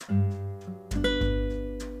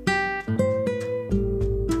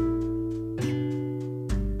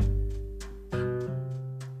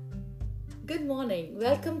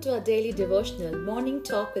to our daily devotional morning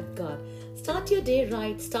talk with God. Start your day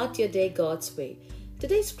right, start your day God's way.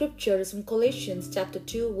 Today's scripture is from Colossians chapter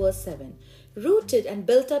 2 verse 7. Rooted and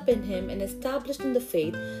built up in Him and established in the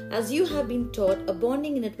faith as you have been taught,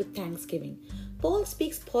 abounding in it with thanksgiving. Paul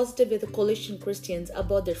speaks positively to the Colossian Christians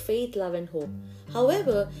about their faith, love and hope.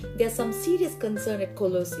 However, there are some serious concern at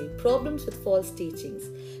Colossae, problems with false teachings.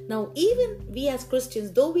 Now, even we as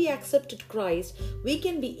Christians, though we accepted Christ, we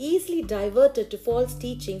can be easily diverted to false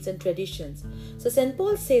teachings and traditions. So St.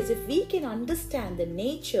 Paul says if we can understand the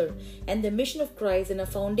nature and the mission of Christ, then our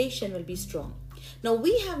foundation will be strong. Now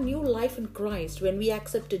we have new life in Christ when we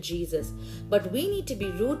accepted Jesus, but we need to be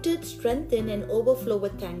rooted, strengthened and overflow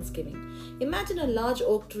with thanksgiving. Imagine a large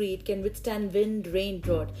oak tree. It can withstand wind, rain,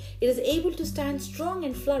 drought. It is able to stand strong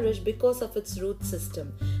and flourish because of its root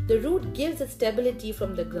system. The root gives it stability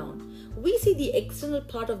from the ground. We see the external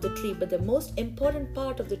part of the tree, but the most important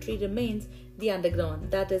part of the tree remains the underground,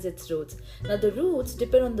 that is its roots. Now the roots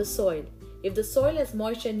depend on the soil. If the soil has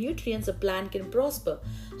moisture and nutrients, a plant can prosper.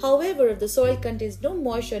 However, if the soil contains no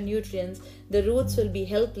moisture and nutrients, the roots will be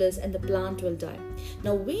helpless and the plant will die.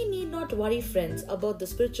 Now, we need not worry, friends, about the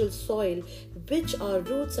spiritual soil which our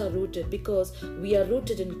roots are rooted, because we are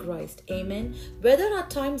rooted in Christ. Amen. Whether our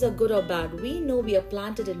times are good or bad, we know we are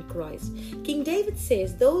planted in Christ. King David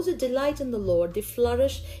says, those who delight in the Lord, they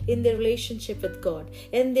flourish in their relationship with God,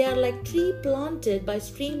 and they are like tree planted by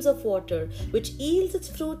streams of water, which yields its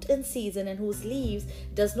fruit in season and whose leaves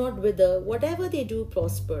does not wither. Whatever they do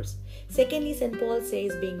prospers. Secondly, St. Paul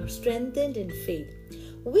says, being strengthened in faith.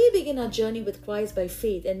 We begin our journey with Christ by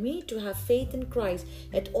faith, and we need to have faith in Christ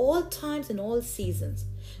at all times and all seasons.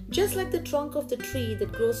 Just like the trunk of the tree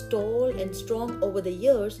that grows tall and strong over the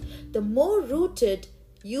years, the more rooted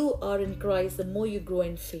you are in Christ, the more you grow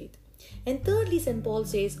in faith. And thirdly, St. Paul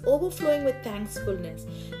says, overflowing with thankfulness.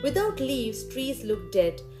 Without leaves, trees look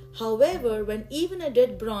dead. However, when even a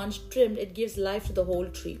dead branch trimmed, it gives life to the whole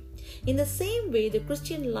tree. In the same way, the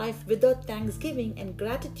Christian life without thanksgiving and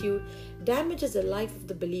gratitude damages the life of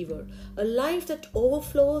the believer. A life that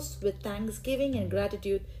overflows with thanksgiving and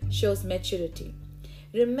gratitude shows maturity.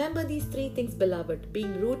 Remember these three things, beloved: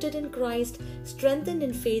 being rooted in Christ, strengthened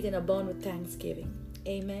in faith, and abound with thanksgiving.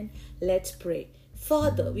 Amen. Let's pray.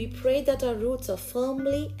 Father, we pray that our roots are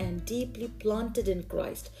firmly and deeply planted in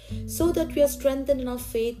Christ, so that we are strengthened in our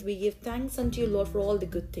faith. We give thanks unto you, Lord, for all the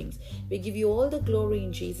good things. We give you all the glory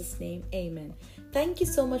in Jesus' name. Amen. Thank you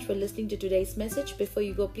so much for listening to today's message. Before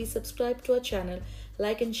you go, please subscribe to our channel,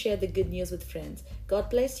 like and share the good news with friends.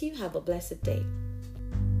 God bless you. Have a blessed day.